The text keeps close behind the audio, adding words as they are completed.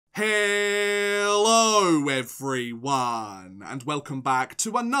Hello everyone, and welcome back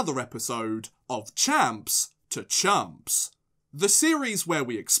to another episode of Champs to Chumps, the series where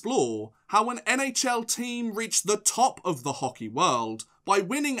we explore how an NHL team reached the top of the hockey world by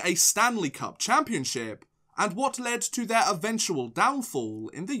winning a Stanley Cup Championship and what led to their eventual downfall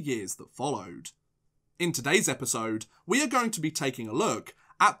in the years that followed. In today's episode, we are going to be taking a look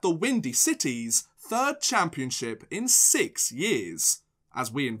at the Windy City's third championship in 6 years, as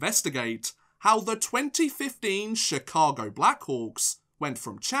we investigate how the 2015 Chicago Blackhawks went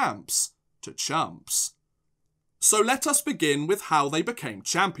from champs to chumps. So let us begin with how they became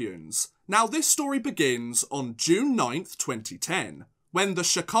champions. Now this story begins on June 9th, 2010, when the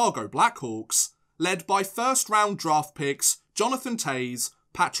Chicago Blackhawks, led by first round draft picks Jonathan Toews,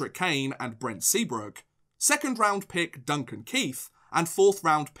 Patrick Kane and Brent Seabrook, second round pick Duncan Keith and fourth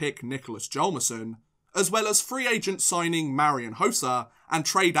round pick Nicholas Jalmerson, as well as free agent signing Marian Hossa and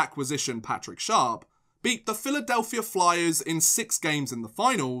trade acquisition Patrick Sharp, beat the Philadelphia Flyers in 6 games in the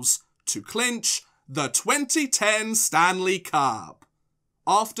finals to clinch the 2010 Stanley Cup.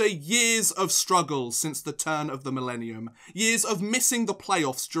 After years of struggle since the turn of the millennium, years of missing the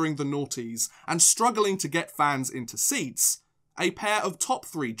playoffs during the noughties and struggling to get fans into seats, a pair of top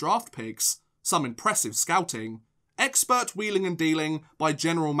 3 draft picks, some impressive scouting, expert wheeling and dealing by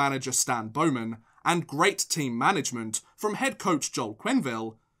general manager Stan Bowman, and great team management from head coach Joel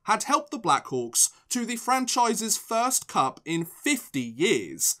Quenneville had helped the Blackhawks to the franchise's first cup in 50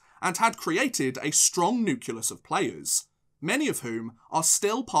 years and had created a strong nucleus of players, many of whom are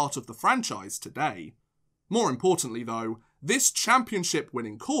still part of the franchise today. More importantly though, this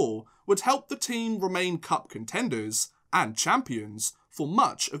championship-winning core would help the team remain cup contenders and champions for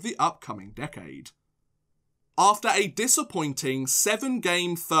much of the upcoming decade. After a disappointing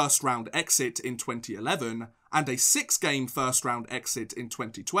 7-game first-round exit in 2011 and a 6-game first-round exit in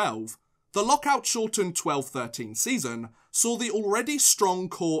 2012, the lockout-shortened 12-13 season saw the already strong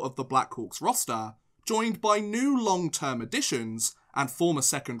core of the Blackhawks roster joined by new long-term additions and former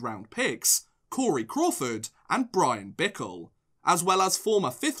second-round picks Corey Crawford and Brian Bickle, as well as former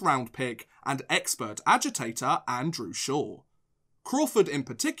 5th-round pick and expert agitator Andrew Shaw. Crawford in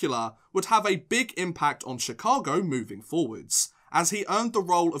particular would have a big impact on Chicago moving forwards, as he earned the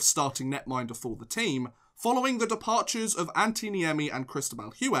role of starting netminder for the team following the departures of Antti Niemi and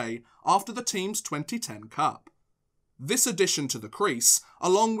Cristobal Huet after the team's 2010 Cup. This addition to the crease,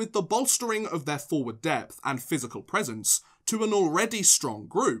 along with the bolstering of their forward depth and physical presence to an already strong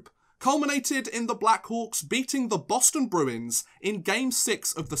group, culminated in the Blackhawks beating the Boston Bruins in Game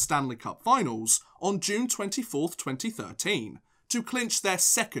 6 of the Stanley Cup Finals on June 24, 2013, to clinch their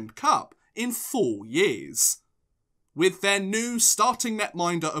second cup in 4 years. With their new starting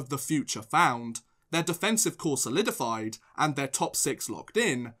netminder of the future found, their defensive core solidified, and their top 6 locked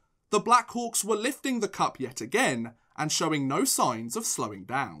in, the Blackhawks were lifting the cup yet again and showing no signs of slowing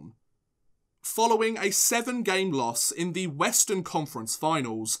down. Following a 7-game loss in the Western Conference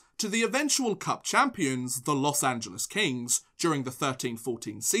Finals to the eventual Cup champions, the Los Angeles Kings, during the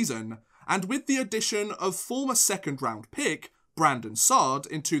 13-14 season, and with the addition of former second-round pick Brandon Saad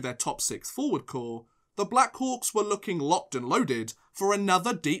into their top 6 forward core, the Blackhawks were looking locked and loaded for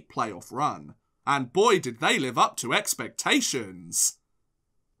another deep playoff run. And boy did they live up to expectations!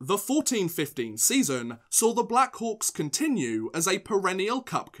 The 14-15 season saw the Blackhawks continue as a perennial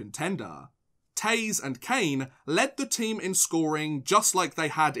cup contender. Toews and Kane led the team in scoring just like they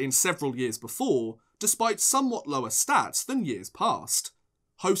had in several years before, despite somewhat lower stats than years past.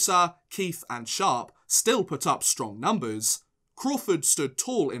 Hossa, Keith and Sharp still put up strong numbers. Crawford stood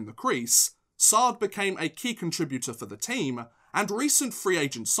tall in the crease, Saad became a key contributor for the team, and recent free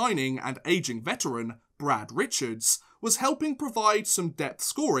agent signing and aging veteran Brad Richards was helping provide some depth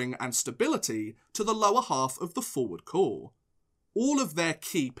scoring and stability to the lower half of the forward core. All of their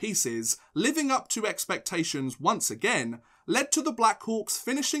key pieces living up to expectations once again led to the Blackhawks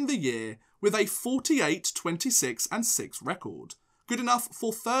finishing the year with a 48-26-6 record, good enough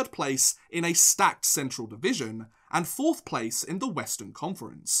for 3rd place in a stacked Central Division and 4th place in the Western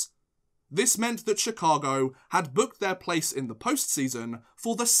Conference. This meant that Chicago had booked their place in the postseason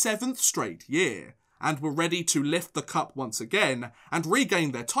for the 7th straight year, and were ready to lift the cup once again and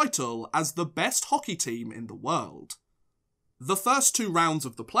regain their title as the best hockey team in the world. The first 2 rounds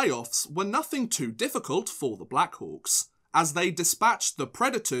of the playoffs were nothing too difficult for the Blackhawks, as they dispatched the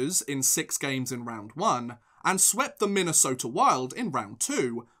Predators in 6 games in round 1 and swept the Minnesota Wild in round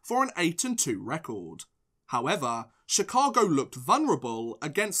 2 for an 8-2 record. However, Chicago looked vulnerable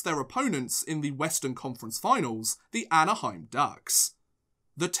against their opponents in the Western Conference Finals, the Anaheim Ducks.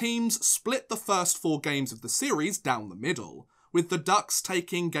 The teams split the first 4 games of the series down the middle, with the Ducks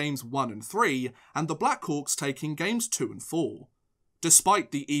taking games 1 and 3 and the Blackhawks taking games 2 and 4.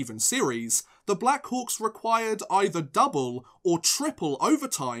 Despite the even series, the Blackhawks required either double or triple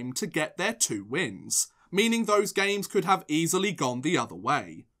overtime to get their 2 wins, meaning those games could have easily gone the other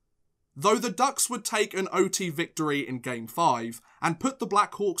way. Though the Ducks would take an OT victory in Game 5 and put the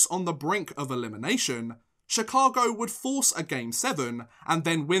Blackhawks on the brink of elimination, Chicago would force a Game 7 and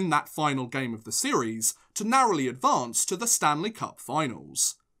then win that final game of the series to narrowly advance to the Stanley Cup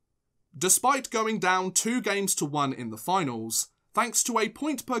Finals. Despite going down 2-1 in the finals, thanks to a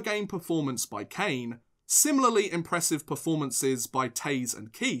point-per-game performance by Kane, similarly impressive performances by Taze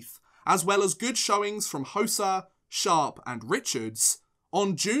and Keith, as well as good showings from Hossa, Sharp and Richards,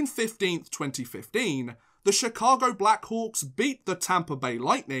 on June 15, 2015, the Chicago Blackhawks beat the Tampa Bay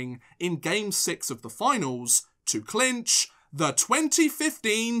Lightning in Game 6 of the finals to clinch the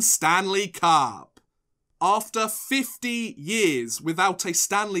 2015 Stanley Cup. After 50 years without a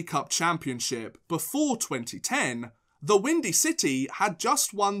Stanley Cup Championship before 2010, the Windy City had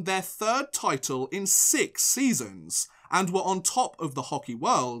just won their 3rd title in 6 seasons and were on top of the hockey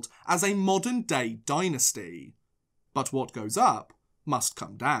world as a modern-day dynasty. But what goes up must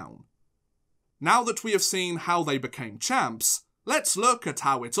come down. Now that we have seen how they became champs, let's look at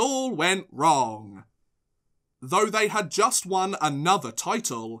how it all went wrong. Though they had just won another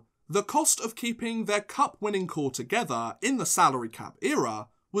title, the cost of keeping their cup-winning core together in the salary cap era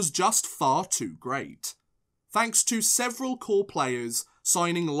was just far too great. Thanks to several core players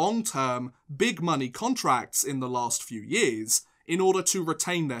signing long-term, big-money contracts in the last few years in order to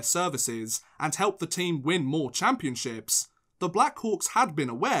retain their services and help the team win more championships, the Blackhawks had been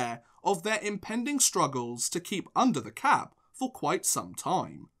aware of their impending struggles to keep under the cap for quite some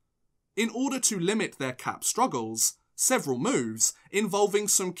time. In order to limit their cap struggles, several moves involving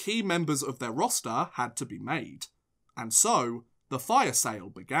some key members of their roster had to be made, and so the fire sale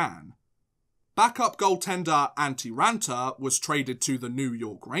began. Backup goaltender Antti Ranta was traded to the New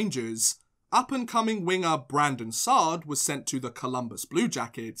York Rangers, up-and-coming winger Brandon Saad was sent to the Columbus Blue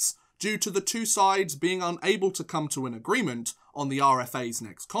Jackets due to the two sides being unable to come to an agreement on the RFA's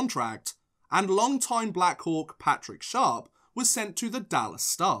next contract, and longtime Blackhawk Patrick Sharp was sent to the Dallas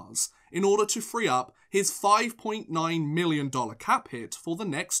Stars in order to free up his $5.9 million cap hit for the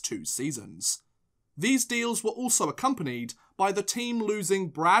next 2 seasons. These deals were also accompanied by the team losing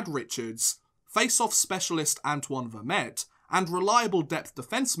Brad Richards, face-off specialist Antoine Vermette, and reliable depth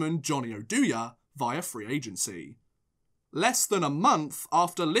defenseman Johnny Oduya via free agency. Less than a month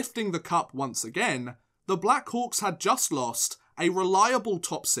after lifting the cup once again, the Blackhawks had just lost a reliable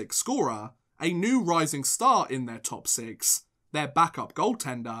top 6 scorer, a new rising star in their top 6, their backup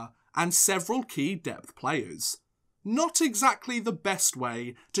goaltender, and several key depth players. Not exactly the best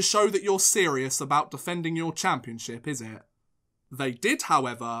way to show that you're serious about defending your championship, is it? They did,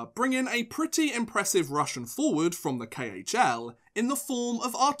 however, bring in a pretty impressive Russian forward from the KHL in the form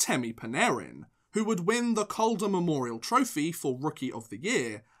of Artemi Panarin, who would win the Calder Memorial Trophy for Rookie of the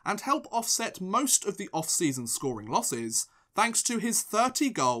Year and help offset most of the off-season scoring losses thanks to his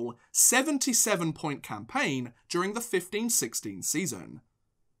 30-goal, 77-point campaign during the 15-16 season.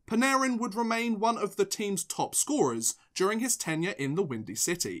 Panarin would remain one of the team's top scorers during his tenure in the Windy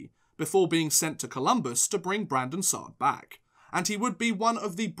City, before being sent to Columbus to bring Brandon Saad back, and he would be one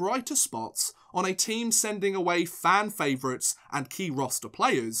of the brighter spots on a team sending away fan favourites and key roster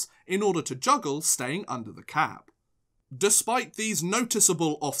players in order to juggle staying under the cap. Despite these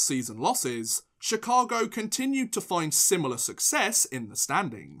noticeable off-season losses, Chicago continued to find similar success in the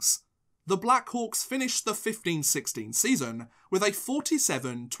standings. The Blackhawks finished the 15-16 season with a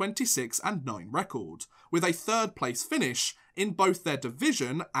 47-26-9 record, with a 3rd place finish in both their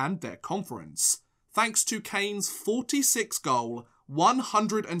division and their conference, thanks to Kane's 46-goal,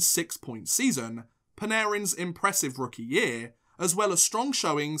 106-point season, Panarin's impressive rookie year, as well as strong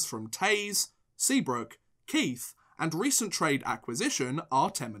showings from Taze, Seabrook, Keith, and recent trade acquisition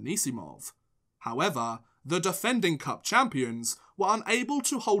Artem Anisimov. However, the defending Cup champions were unable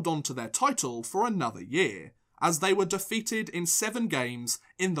to hold on to their title for another year, as they were defeated in 7 games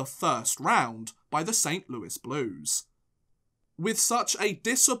in the first round by the St. Louis Blues. With such a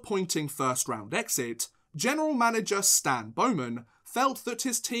disappointing first-round exit, General Manager Stan Bowman felt that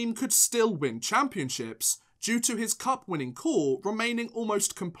his team could still win championships due to his cup-winning core remaining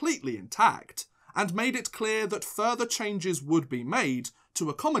almost completely intact, and made it clear that further changes would be made to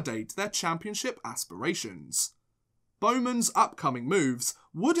accommodate their championship aspirations. Bowman's upcoming moves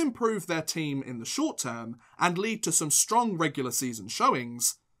would improve their team in the short term and lead to some strong regular season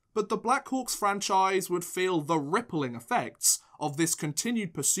showings, but the Blackhawks franchise would feel the rippling effects of this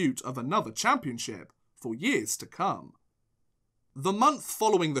continued pursuit of another championship for years to come. The month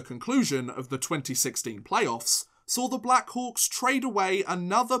following the conclusion of the 2016 playoffs saw the Blackhawks trade away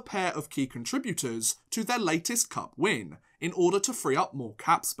another pair of key contributors to their latest cup win in order to free up more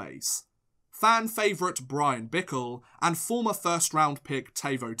cap space. Fan favourite Brian Bickle and former first-round pick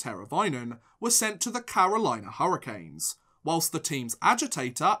Teuvo Teravainen were sent to the Carolina Hurricanes, whilst the team's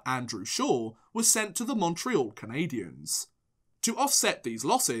agitator Andrew Shaw was sent to the Montreal Canadiens. To offset these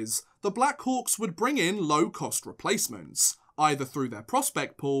losses, the Blackhawks would bring in low-cost replacements, either through their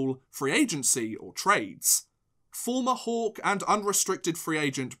prospect pool, free agency or trades. Former Hawk and unrestricted free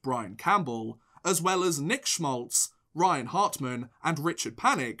agent Brian Campbell, as well as Nick Schmaltz, Ryan Hartman and Richard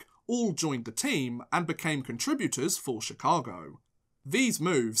Panik all joined the team and became contributors for Chicago. These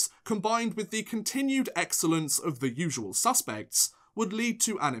moves, combined with the continued excellence of the usual suspects, would lead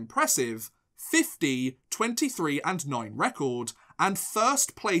to an impressive 50, 23-9 record and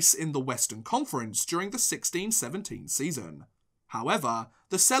first place in the Western Conference during the 16-17 season. However,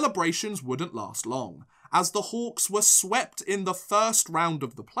 the celebrations wouldn't last long, as the Hawks were swept in the first round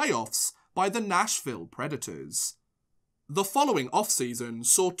of the playoffs by the Nashville Predators. The following off-season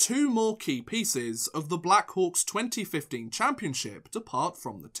saw two more key pieces of the Blackhawks' 2015 championship depart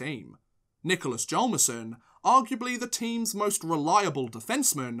from the team. Nicholas Jalmerson, arguably the team's most reliable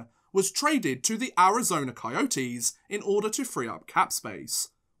defenseman, was traded to the Arizona Coyotes in order to free up cap space,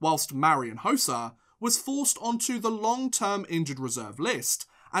 whilst Marian Hossa was forced onto the long-term injured reserve list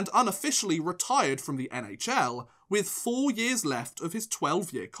and unofficially retired from the NHL with 4 years left of his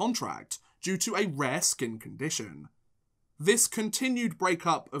 12-year contract due to a rare skin condition. This continued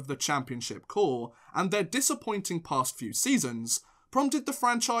breakup of the championship core and their disappointing past few seasons prompted the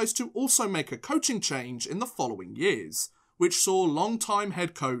franchise to also make a coaching change in the following years, which saw longtime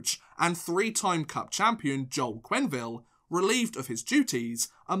head coach and 3-time Cup champion Joel Quenneville relieved of his duties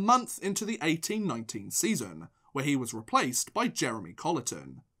a month into the 18-19 season, where he was replaced by Jeremy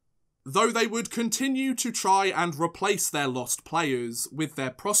Colleton. Though they would continue to try and replace their lost players with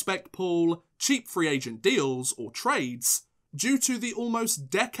their prospect pool, cheap free agent deals or trades, due to the almost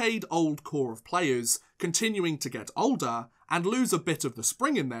decade-old core of players continuing to get older and lose a bit of the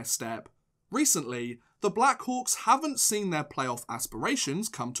spring in their step, recently the Blackhawks haven't seen their playoff aspirations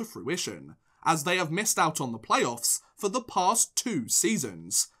come to fruition, as they have missed out on the playoffs for the past 2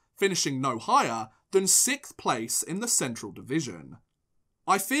 seasons, finishing no higher than 6th place in the Central Division.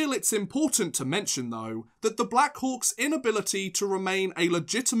 I feel it's important to mention, though, that the Blackhawks' inability to remain a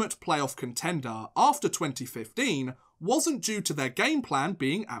legitimate playoff contender after 2015 wasn't due to their game plan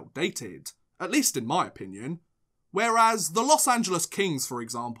being outdated, at least in my opinion. Whereas the Los Angeles Kings, for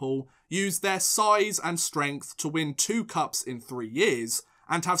example, used their size and strength to win 2 cups in 3 years,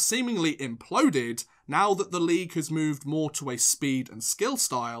 and have seemingly imploded now that the league has moved more to a speed and skill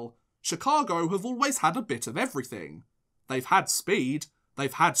style, Chicago have always had a bit of everything. They've had speed,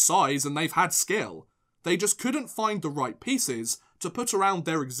 they've had size, and they've had skill. They just couldn't find the right pieces to put around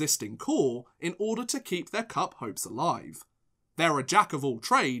their existing core in order to keep their cup hopes alive. They're a jack of all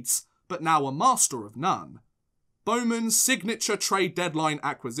trades, but now a master of none. Bowman's signature trade deadline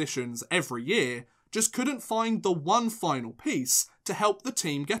acquisitions every year just couldn't find the one final piece to help the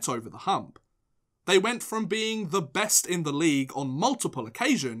team get over the hump. They went from being the best in the league on multiple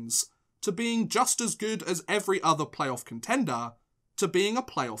occasions to being just as good as every other playoff contender to being a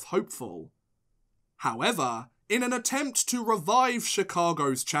playoff hopeful. However, in an attempt to revive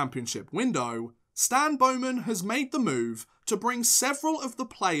Chicago's championship window, Stan Bowman has made the move to bring several of the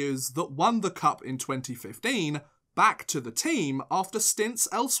players that won the cup in 2015 back to the team after stints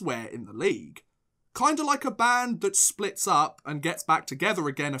elsewhere in the league. Kinda like a band that splits up and gets back together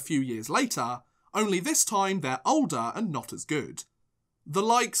again a few years later, only this time they're older and not as good. The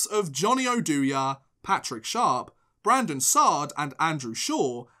likes of Johnny Oduya, Patrick Sharp, Brandon Saad and Andrew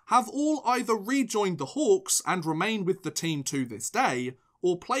Shaw have all either rejoined the Hawks and remain with the team to this day,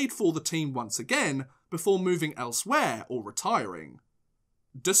 or played for the team once again before moving elsewhere or retiring.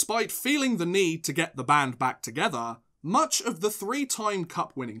 Despite feeling the need to get the band back together, much of the 3-time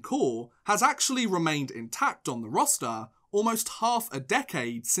cup-winning core has actually remained intact on the roster almost half a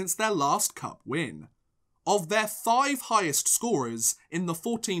decade since their last cup win. Of their 5 highest scorers in the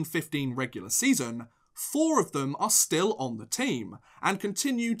 14-15 regular season, 4 of them are still on the team, and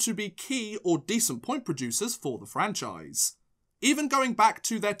continue to be key or decent point producers for the franchise. Even going back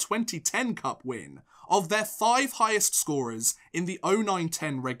to their 2010 Cup win, of their 5 highest scorers in the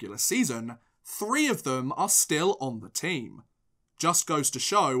 09-10 regular season, 3 of them are still on the team. Just goes to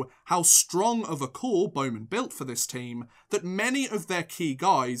show how strong of a core Bowman built for this team that many of their key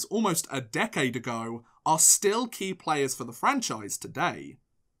guys almost a decade ago are still key players for the franchise today.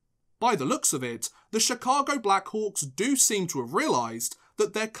 By the looks of it, the Chicago Blackhawks do seem to have realised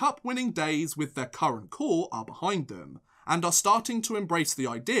that their cup-winning days with their current core are behind them, and are starting to embrace the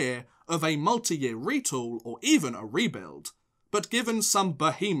idea of a multi-year retool or even a rebuild. But given some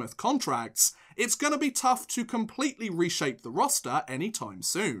behemoth contracts, it's going to be tough to completely reshape the roster anytime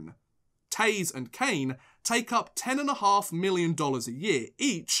soon. Toews and Kane take up $10.5 million a year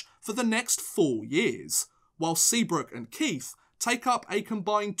each for the next 4 years, while Seabrook and Keith take up a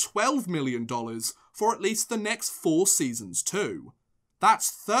combined $12 million for at least the next 4 seasons too.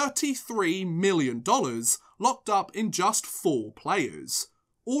 That's $33 million locked up in just 4 players,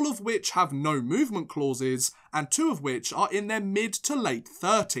 all of which have no movement clauses and 2 of which are in their mid to late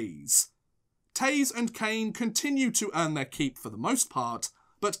 30s. Toews and Kane continue to earn their keep for the most part,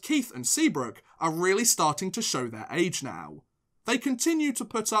 but Keith and Seabrook are really starting to show their age now. They continue to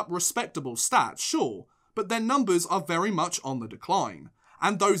put up respectable stats, sure, but their numbers are very much on the decline,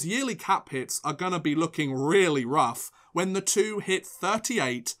 and those yearly cap hits are going to be looking really rough when the two hit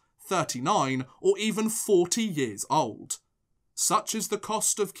 38, 39, or even 40 years old. Such is the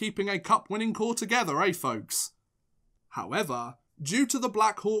cost of keeping a cup-winning core together, eh folks? However, due to the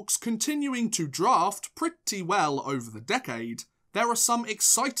Blackhawks continuing to draft pretty well over the decade, there are some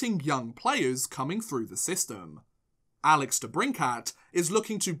exciting young players coming through the system. Alex DeBrincat is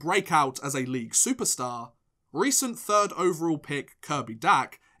looking to break out as a league superstar. Recent 3rd overall pick Kirby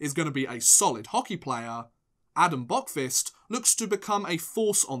Dach is going to be a solid hockey player. Adam Bockfist looks to become a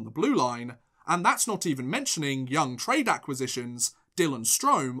force on the blue line, and that's not even mentioning young trade acquisitions Dylan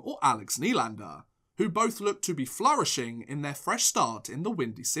Strome or Alex Nylander, who both look to be flourishing in their fresh start in the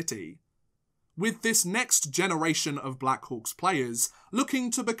Windy City. With this next generation of Blackhawks players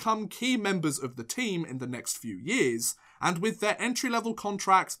looking to become key members of the team in the next few years, and with their entry-level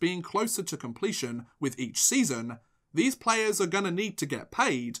contracts being closer to completion with each season, these players are going to need to get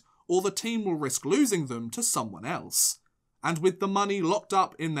paid, or the team will risk losing them to someone else. And with the money locked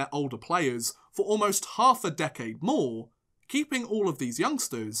up in their older players for almost half a decade more, keeping all of these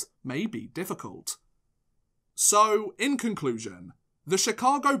youngsters may be difficult. So, in conclusion, the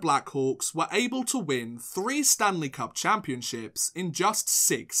Chicago Blackhawks were able to win 3 Stanley Cup Championships in just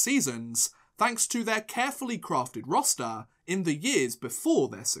 6 seasons, thanks to their carefully crafted roster in the years before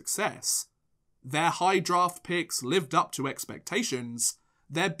their success. Their high draft picks lived up to expectations,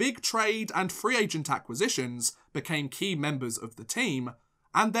 their big trade and free agent acquisitions became key members of the team,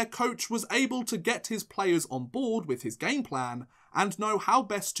 and their coach was able to get his players on board with his game plan and know how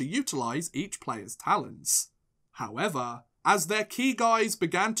best to utilise each player's talents. However, as their key guys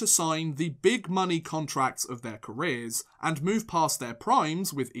began to sign the big money contracts of their careers and move past their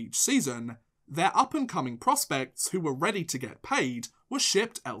primes with each season, their up-and-coming prospects who were ready to get paid were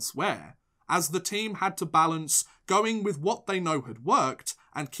shipped elsewhere, as the team had to balance going with what they know had worked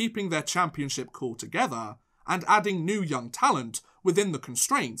and keeping their championship core together, and adding new young talent within the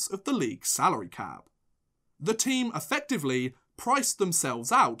constraints of the league's salary cap. The team effectively priced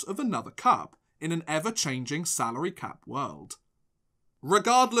themselves out of another cup in an ever-changing salary cap world.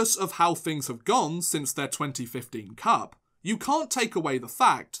 Regardless of how things have gone since their 2015 cup, you can't take away the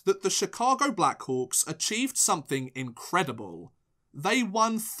fact that the Chicago Blackhawks achieved something incredible. They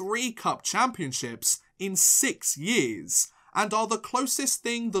won 3 cup championships in 6 years, and are the closest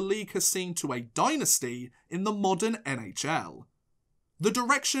thing the league has seen to a dynasty in the modern NHL. The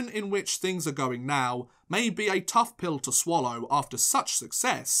direction in which things are going now may be a tough pill to swallow after such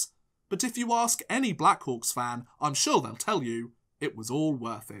success, but if you ask any Blackhawks fan, I'm sure they'll tell you it was all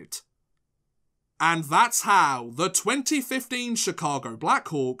worth it. And that's how the 2015 Chicago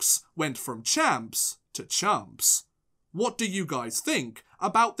Blackhawks went from champs to chumps. What do you guys think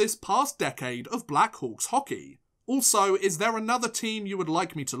about this past decade of Blackhawks hockey? Also, is there another team you would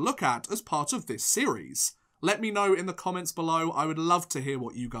like me to look at as part of this series? Let me know in the comments below. I would love to hear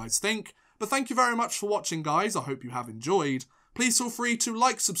what you guys think. But thank you very much for watching, guys. I hope you have enjoyed. Please feel free to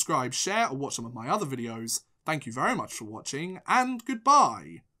like, subscribe, share, or watch some of my other videos. Thank you very much for watching, and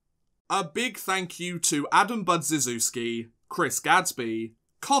goodbye. A big thank you to Adam Budziszewski, Chris Gadsby,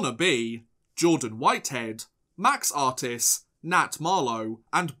 Connor B, Jordan Whitehead, Max Artis, Nat Marlowe,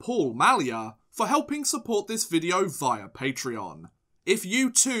 and Paul Malia for helping support this video via Patreon. If you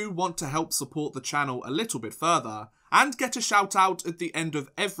too want to help support the channel a little bit further, and get a shout out at the end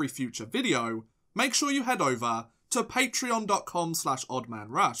of every future video, make sure you head over to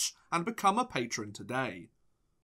patreon.com/oddmanrush and become a patron today.